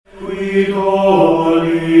qui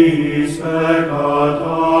tollis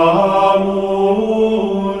peccata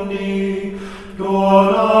mundi,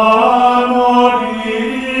 dona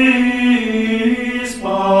nobis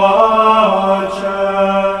pacem.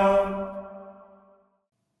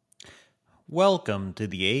 Welcome to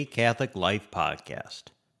the A Catholic Life podcast.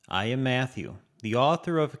 I am Matthew, the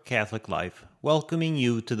author of Catholic Life, welcoming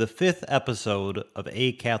you to the 5th episode of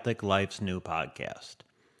A Catholic Life's new podcast.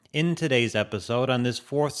 In today's episode, on this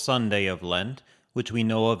 4th Sunday of Lent, which we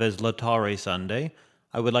know of as Laetare Sunday,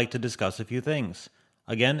 I would like to discuss a few things.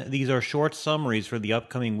 Again, these are short summaries for the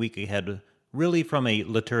upcoming week ahead, really from a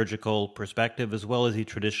liturgical perspective as well as a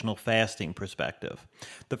traditional fasting perspective.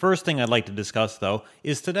 The first thing I'd like to discuss, though,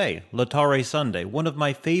 is today, Laetare Sunday, one of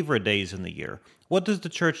my favorite days in the year. What does the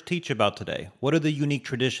Church teach about today? What are the unique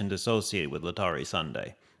traditions associated with Laetare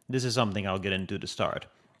Sunday? This is something I'll get into to start.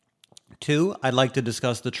 2, I'd like to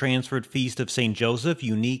discuss the transferred feast of St. Joseph,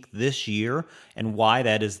 unique this year, and why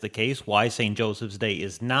that is the case, why St. Joseph's Day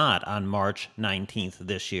is not on March 19th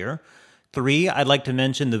this year. 3, I'd like to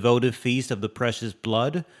mention the votive feast of the Precious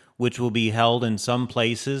Blood, which will be held in some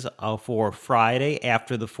places for Friday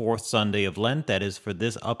after the 4th Sunday of Lent, that is for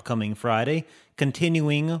this upcoming Friday,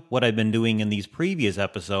 continuing what I've been doing in these previous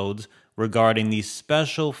episodes regarding these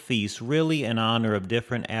special feasts, really in honor of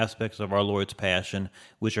different aspects of our Lord's Passion,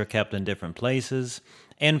 which are kept in different places.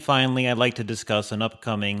 And finally, I'd like to discuss an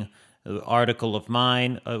upcoming article of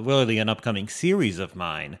mine, really an upcoming series of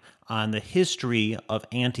mine, on the history of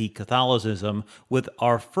anti-Catholicism, with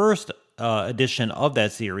our first edition of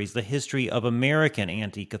that series, the history of American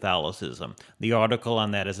anti-Catholicism. The article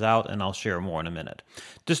on that is out, and I'll share more in a minute.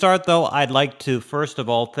 To start, though, I'd like to first of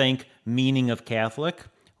all thank Meaning of Catholic,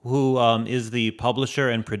 who is the publisher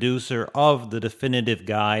and producer of the definitive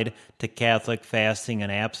guide to Catholic fasting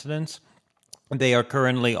and abstinence. They are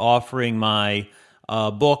currently offering my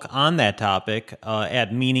book on that topic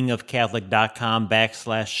at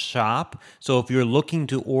meaningofcatholic.com/shop. So if you're looking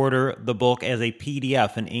to order the book as a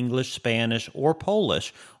PDF in English, Spanish, or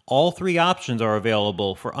Polish, all three options are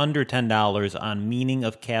available for under $10 on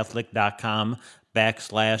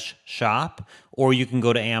meaningofcatholic.com/shop, or you can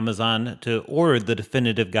go to Amazon to order the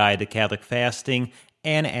definitive guide to Catholic fasting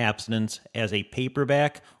and abstinence as a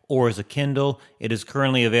paperback or as a Kindle. It is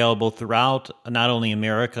currently available throughout not only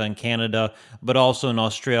America and Canada, but also in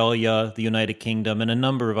Australia, the United Kingdom, and a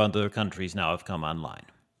number of other countries now have come online.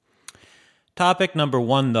 Topic number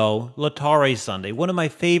 1, though, Laetare Sunday, one of my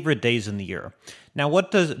favorite days in the year. Now,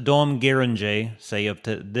 what does Dom Guéranger say of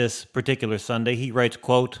this particular Sunday? He writes,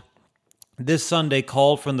 quote, "This Sunday,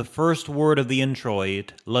 called from the first word of the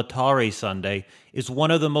introit, Laetare Sunday, is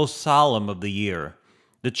one of the most solemn of the year.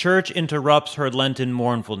 The Church interrupts her Lenten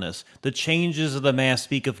mournfulness. The changes of the Mass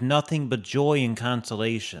speak of nothing but joy and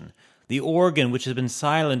consolation. The organ, which has been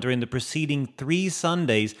silent during the preceding 3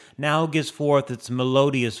 Sundays, now gives forth its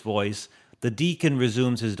melodious voice. The deacon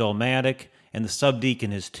resumes his dalmatic, and the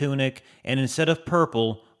subdeacon his tunic, and instead of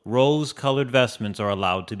purple, rose-colored vestments are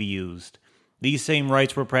allowed to be used. These same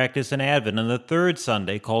rites were practiced in Advent on the 3rd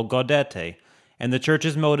Sunday, called Gaudete, and the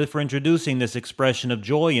Church's motive for introducing this expression of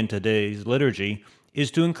joy in today's liturgy is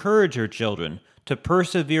to encourage her children to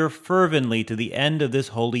persevere fervently to the end of this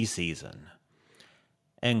holy season."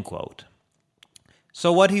 End quote.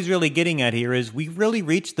 So what he's really getting at here is we've really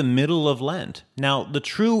reached the middle of Lent. Now, the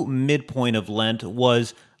true midpoint of Lent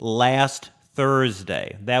was last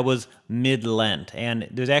Thursday. That was mid-Lent, and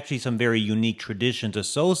there's actually some very unique traditions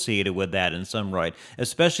associated with that in some rite,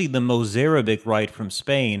 especially the Mozarabic rite from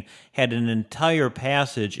Spain had an entire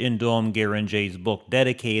passage in Dom Guéranger's book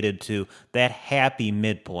dedicated to that happy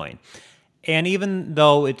midpoint. And even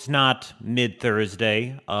though it's not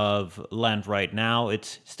mid-Thursday of Lent right now,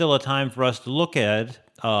 it's still a time for us to look at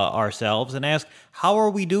ourselves and ask, how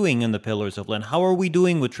are we doing in the pillars of Lent? How are we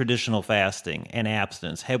doing with traditional fasting and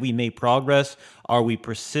abstinence? Have we made progress? Are we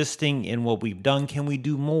persisting in what we've done? Can we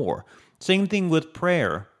do more? Same thing with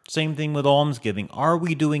prayer. Same thing with almsgiving. Are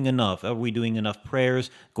we doing enough? Are we doing enough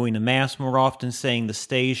prayers? Going to Mass more often? Saying the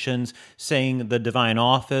stations? Saying the Divine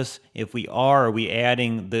Office? If we are we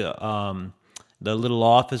adding the little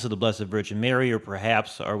office of the Blessed Virgin Mary, or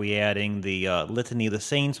perhaps are we adding the Litany of the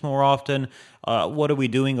Saints more often? What are we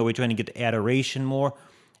doing? Are we trying to get to adoration more?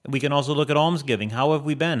 We can also look at almsgiving. How have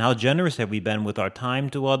we been? How generous have we been with our time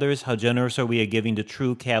to others? How generous are we at giving to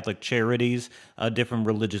true Catholic charities, different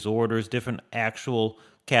religious orders, different actual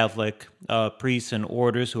Catholic priests and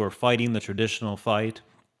orders who are fighting the traditional fight?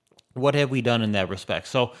 What have we done in that respect?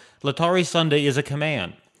 So Laetare Sunday is a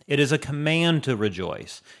command. It is a command to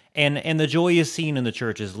rejoice. And the joy is seen in the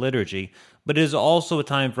church's liturgy, but it is also a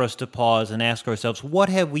time for us to pause and ask ourselves, what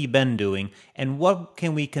have we been doing, and what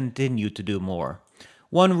can we continue to do more?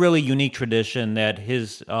 One really unique tradition that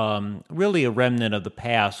is really a remnant of the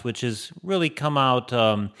past, which has really come out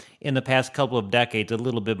in the past couple of decades a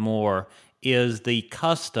little bit more, is the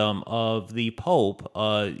custom of the Pope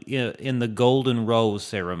in the Golden Rose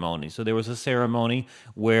ceremony. So there was a ceremony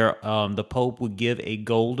where the Pope would give a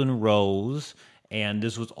golden rose, and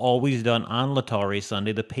this was always done on Laetare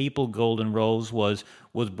Sunday. The papal golden rose was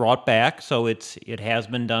brought back, so it has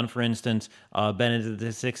been done. For instance, Benedict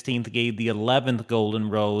XVI gave the 11th golden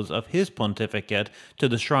rose of his pontificate to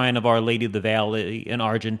the shrine of Our Lady of the Valley in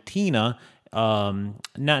Argentina. Not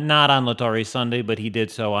on Laetare Sunday, but he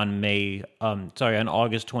did so on on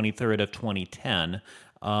August 23rd of 2010.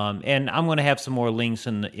 And I'm going to have some more links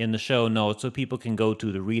in the show notes so people can go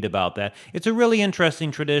to read about that. It's a really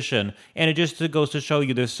interesting tradition, and it just goes to show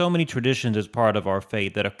you there's so many traditions as part of our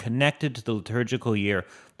faith that are connected to the liturgical year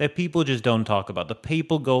that people just don't talk about. The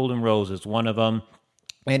papal golden rose is one of them.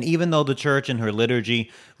 And even though the church in her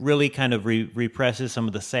liturgy really kind of represses some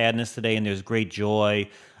of the sadness today, and there's great joy,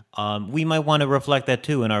 we might want to reflect that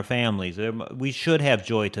too in our families. We should have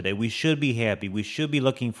joy today. We should be happy. We should be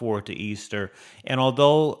looking forward to Easter. And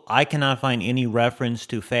although I cannot find any reference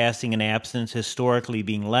to fasting and abstinence historically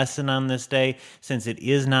being lessened on this day, since it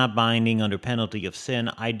is not binding under penalty of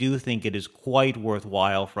sin, I do think it is quite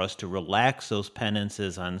worthwhile for us to relax those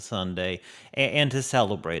penances on Sunday and to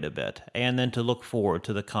celebrate a bit, and then to look forward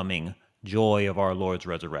to the coming joy of our Lord's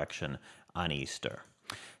resurrection on Easter.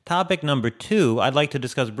 Topic number 2, I'd like to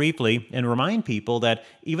discuss briefly and remind people that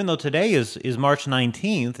even though today is March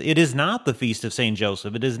 19th, it is not the Feast of St.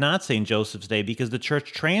 Joseph. It is not St. Joseph's Day because the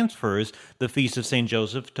Church transfers the Feast of St.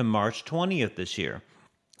 Joseph to March 20th this year.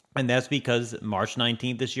 And that's because March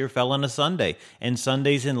 19th this year fell on a Sunday, and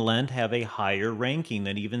Sundays in Lent have a higher ranking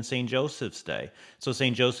than even St. Joseph's Day. So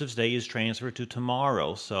St. Joseph's Day is transferred to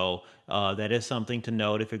tomorrow, so that is something to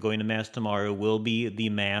note. If you're going to Mass tomorrow, it will be the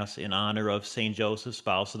Mass in honor of St. Joseph,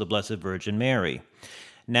 spouse of the Blessed Virgin Mary.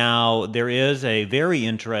 Now, there is a very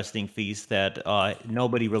interesting feast that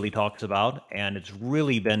nobody really talks about, and it's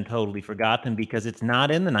really been totally forgotten because it's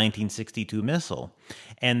not in the 1962 Missal,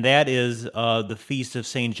 and that is the Feast of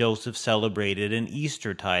St. Joseph celebrated in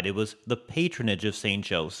Eastertide. It was the patronage of St.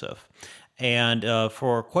 Joseph, and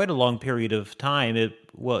for quite a long period of time, it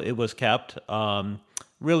was kept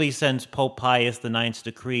really since Pope Pius IX's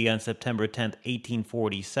decree on September 10th,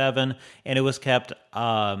 1847, and it was kept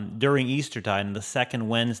during Eastertide, on the second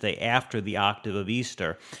Wednesday after the octave of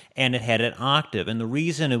Easter, and it had an octave. And the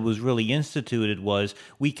reason it was really instituted was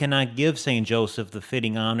we cannot give St. Joseph the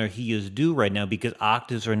fitting honor he is due right now because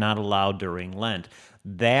octaves are not allowed during Lent.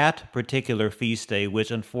 That particular feast day,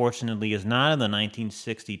 which unfortunately is not in the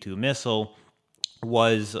 1962 Missal,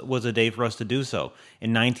 was a day for us to do so.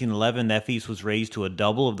 In 1911, that feast was raised to a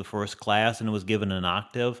double of the first class, and it was given an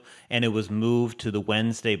octave, and it was moved to the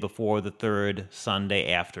Wednesday before the third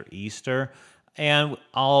Sunday after Easter. And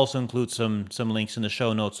I'll also include some links in the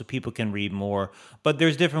show notes so people can read more. But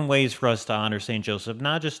there's different ways for us to honor St. Joseph,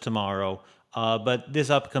 not just tomorrow, but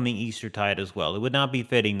this upcoming Eastertide as well. It would not be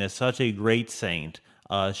fitting that such a great saint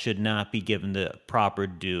should not be given the proper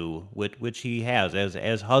due, which he has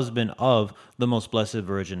as husband of the Most Blessed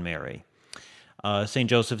Virgin Mary. St.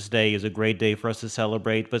 Joseph's Day is a great day for us to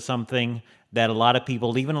celebrate, but something that a lot of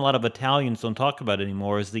people, even a lot of Italians, don't talk about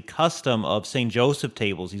anymore is the custom of St. Joseph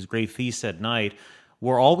tables, these great feasts at night,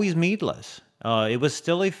 were always meatless. It was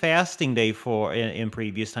still a fasting day in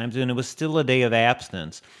previous times, and it was still a day of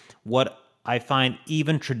abstinence. What I find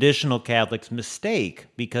even traditional Catholics mistake,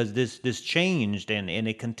 because this changed and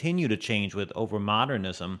it continued to change over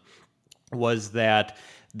modernism, was that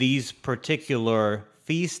these particular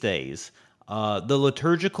feast days, the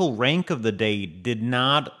liturgical rank of the day did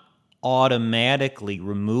not automatically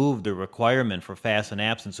remove the requirement for fast and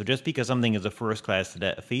abstinence. So just because something is a first-class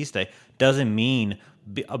feast day doesn't mean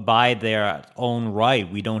by their own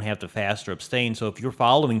right we don't have to fast or abstain. So if you're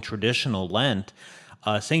following traditional Lent,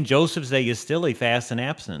 St. Joseph's Day is still a fast and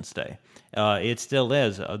abstinence day. It still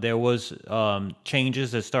is. There was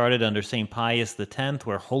changes that started under St. Pius X,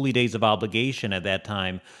 where holy days of obligation at that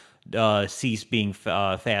time ceased being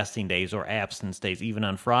fasting days or abstinence days, even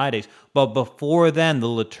on Fridays. But before then, the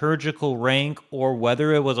liturgical rank, or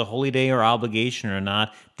whether it was a holy day or obligation or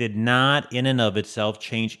not, did not in and of itself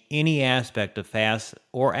change any aspect of fast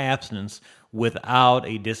or abstinence without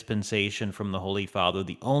a dispensation from the Holy Father,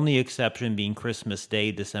 the only exception being Christmas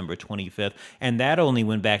Day, December 25th, and that only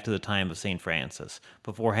went back to the time of St. Francis.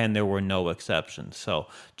 Beforehand, there were no exceptions. So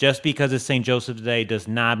just because it's St. Joseph's Day does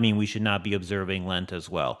not mean we should not be observing Lent as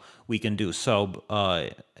well. We can do so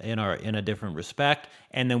in a different respect,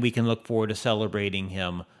 and then we can look forward to celebrating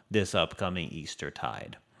him this upcoming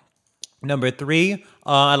Eastertide. Number 3,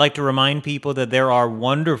 I'd like to remind people that there are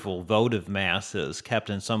wonderful votive masses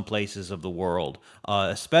kept in some places of the world,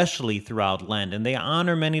 especially throughout Lent, and they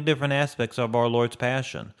honor many different aspects of our Lord's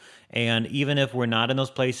Passion. And even if we're not in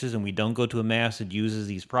those places and we don't go to a mass that uses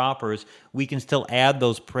these propers, we can still add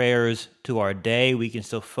those prayers to our day. We can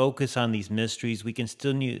still focus on these mysteries. We can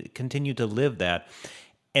still continue to live that.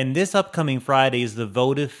 And this upcoming Friday is the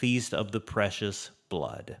votive feast of the precious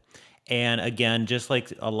blood. And again, just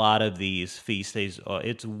like a lot of these feast days,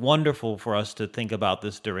 it's wonderful for us to think about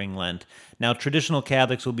this during Lent. Now, traditional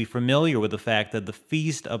Catholics will be familiar with the fact that the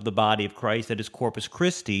feast of the body of Christ, that is Corpus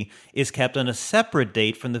Christi, is kept on a separate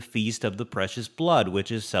date from the feast of the precious blood,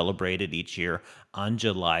 which is celebrated each year on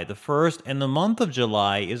July the 1st. And the month of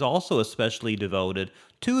July is also especially devoted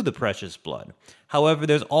to the precious blood. However,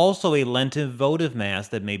 there's also a Lenten votive Mass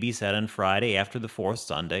that may be said on Friday after the fourth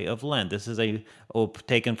Sunday of Lent. This is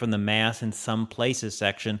taken from the Mass in Some Places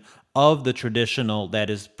section of the traditional,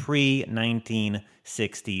 that is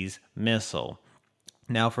pre-1960s Missal.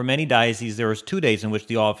 Now, for many dioceses, there is 2 days in which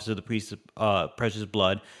the office of the priest of precious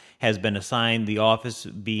blood has been assigned, the office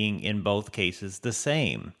being in both cases the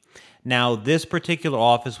same. Now, this particular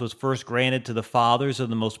office was first granted to the fathers of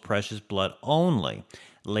the most precious blood only.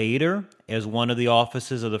 Later, as one of the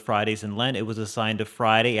offices of the Fridays in Lent, it was assigned to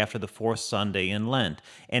Friday after the fourth Sunday in Lent.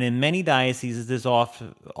 And in many dioceses, these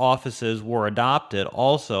offices were adopted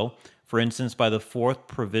also, for instance, by the Fourth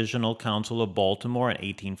Provisional Council of Baltimore in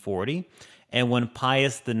 1840. And when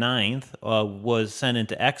Pius IX was sent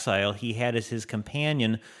into exile, he had as his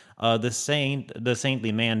companion the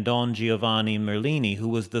saintly man Don Giovanni Merlini, who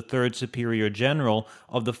was the third superior general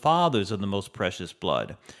of the Fathers of the Most Precious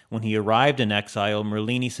Blood. When he arrived in exile,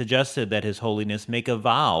 Merlini suggested that His Holiness make a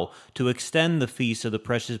vow to extend the Feast of the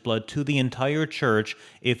Precious Blood to the entire Church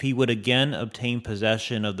if he would again obtain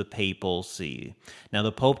possession of the papal see. Now,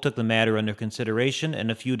 the Pope took the matter under consideration,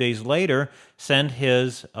 and a few days later sent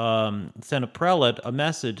a prelate a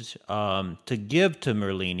message to give to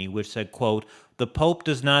Merlini, which said, quote, "The Pope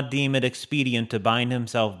does not deem it expedient to bind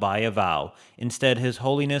himself by a vow. Instead, His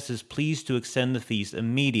Holiness is pleased to extend the feast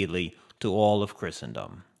immediately to all of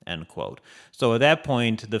Christendom." End quote. So at that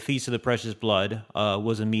point, the Feast of the Precious Blood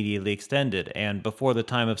was immediately extended, and before the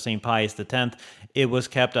time of St. Pius X, it was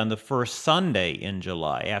kept on the first Sunday in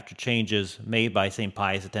July. After changes made by St.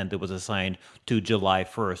 Pius X, it was assigned to July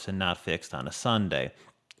 1st and not fixed on a Sunday.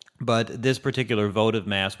 But this particular votive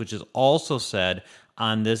Mass, which is also said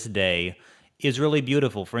on this day, is really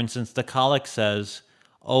beautiful. For instance, the Collect says,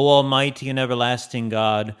 "O Almighty and everlasting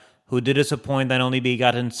God, who didst appoint thine only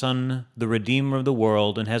begotten Son, the Redeemer of the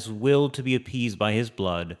world, and hast willed to be appeased by his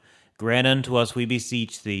blood, grant unto us, we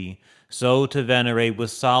beseech thee, so to venerate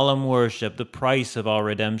with solemn worship the price of our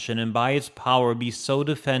redemption, and by its power be so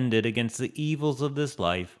defended against the evils of this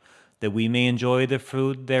life, that we may enjoy the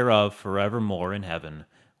fruit thereof forevermore in heaven.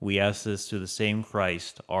 We ask this through the same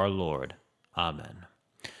Christ our Lord. Amen."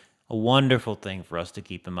 A wonderful thing for us to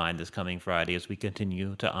keep in mind this coming Friday as we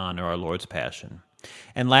continue to honor our Lord's Passion.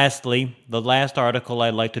 And lastly, the last article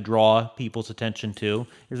I'd like to draw people's attention to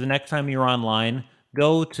is the next time you're online,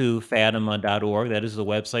 go to fatima.org. That is the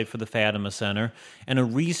website for the Fatima Center. And a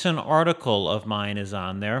recent article of mine is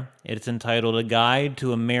on there. It's entitled "A Guide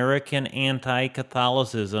to American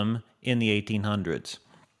Anti-Catholicism in the 1800s.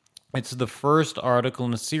 It's the first article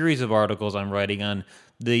in a series of articles I'm writing on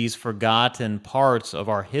these forgotten parts of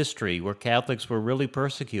our history where Catholics were really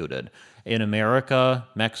persecuted in America,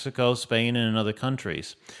 Mexico, Spain, and in other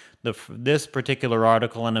countries. This particular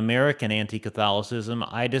article on American anti-Catholicism,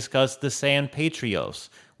 I discussed the San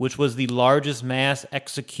Patrios, which was the largest mass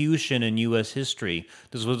execution in U.S. history.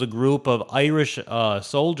 This was a group of Irish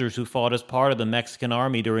soldiers who fought as part of the Mexican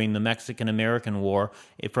army during the Mexican-American War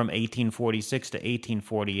from 1846 to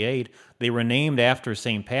 1848. They were named after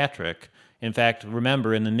St. Patrick. In fact,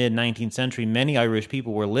 remember, in the mid-19th century, many Irish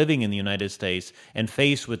people were living in the United States and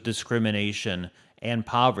faced with discrimination and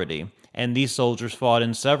poverty. And these soldiers fought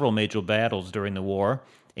in several major battles during the war,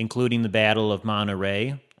 including the Battle of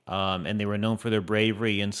Monterey, and they were known for their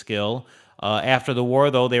bravery and skill. After the war,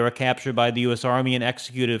 though, they were captured by the U.S. Army and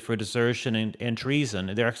executed for desertion and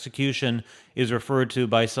treason. Their execution is referred to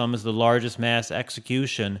by some as the largest mass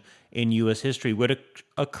execution in U.S. history, which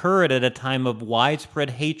occurred at a time of widespread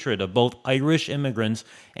hatred of both Irish immigrants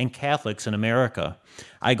and Catholics in America.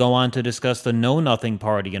 I go on to discuss the Know Nothing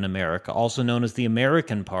Party in America, also known as the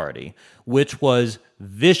American Party, which was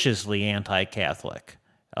viciously anti-Catholic.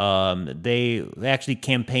 They actually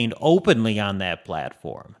campaigned openly on that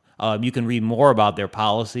platform. You can read more about their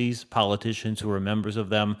policies, politicians who were members of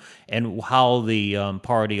them, and how the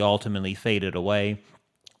party ultimately faded away.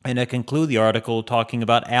 And I conclude the article talking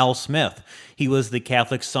about Al Smith. He was the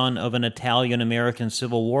Catholic son of an Italian-American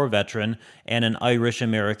Civil War veteran and an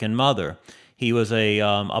Irish-American mother. He was a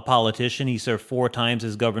politician. He served 4 times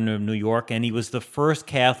as governor of New York, and he was the first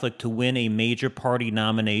Catholic to win a major party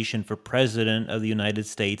nomination for president of the United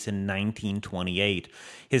States in 1928.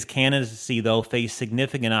 His candidacy, though, faced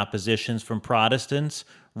significant oppositions from Protestants,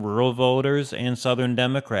 rural voters, and Southern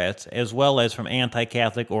Democrats, as well as from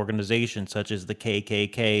anti-Catholic organizations such as the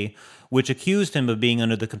KKK, which accused him of being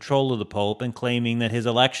under the control of the Pope and claiming that his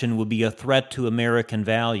election would be a threat to American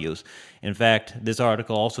values. In fact, this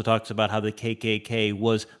article also talks about how the KKK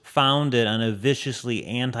was founded on a viciously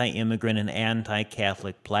anti-immigrant and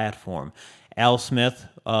anti-Catholic platform. Al Smith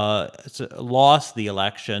lost the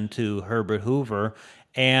election to Herbert Hoover,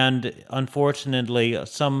 and unfortunately,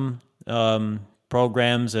 some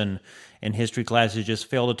programs and history classes just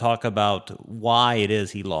fail to talk about why it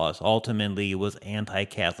is he lost. Ultimately, it was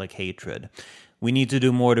anti-Catholic hatred. We need to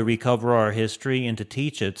do more to recover our history and to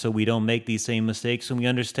teach it so we don't make these same mistakes and we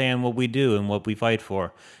understand what we do and what we fight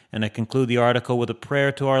for. And I conclude the article with a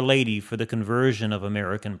prayer to Our Lady for the conversion of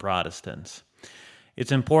American Protestants.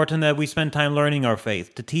 It's important that we spend time learning our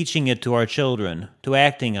faith, to teaching it to our children, to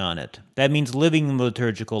acting on it. That means living the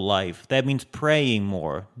liturgical life. That means praying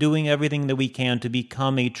more, doing everything that we can to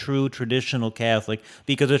become a true traditional Catholic,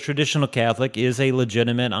 because a traditional Catholic is a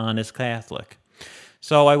legitimate, honest Catholic.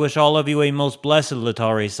 So I wish all of you a most blessed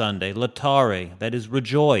Laetare Sunday. Laetare, that is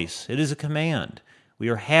rejoice. It is a command. We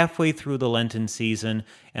are halfway through the Lenten season,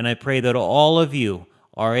 and I pray that all of you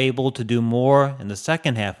are able to do more in the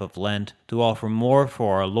second half of Lent, to offer more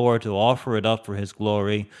for our Lord, to offer it up for His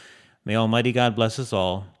glory. May Almighty God bless us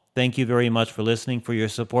all. Thank you very much for listening, for your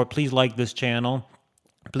support. Please like this channel.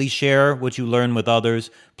 Please share what you learn with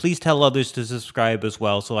others. Please tell others to subscribe as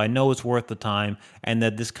well, so I know it's worth the time and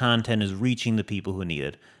that this content is reaching the people who need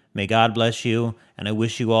it. May God bless you, and I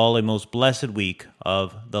wish you all a most blessed week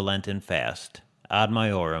of the Lenten fast. Ad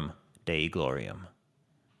Maiorem, Dei Gloriam.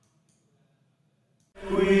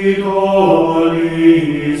 Qui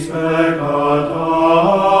tollis peccata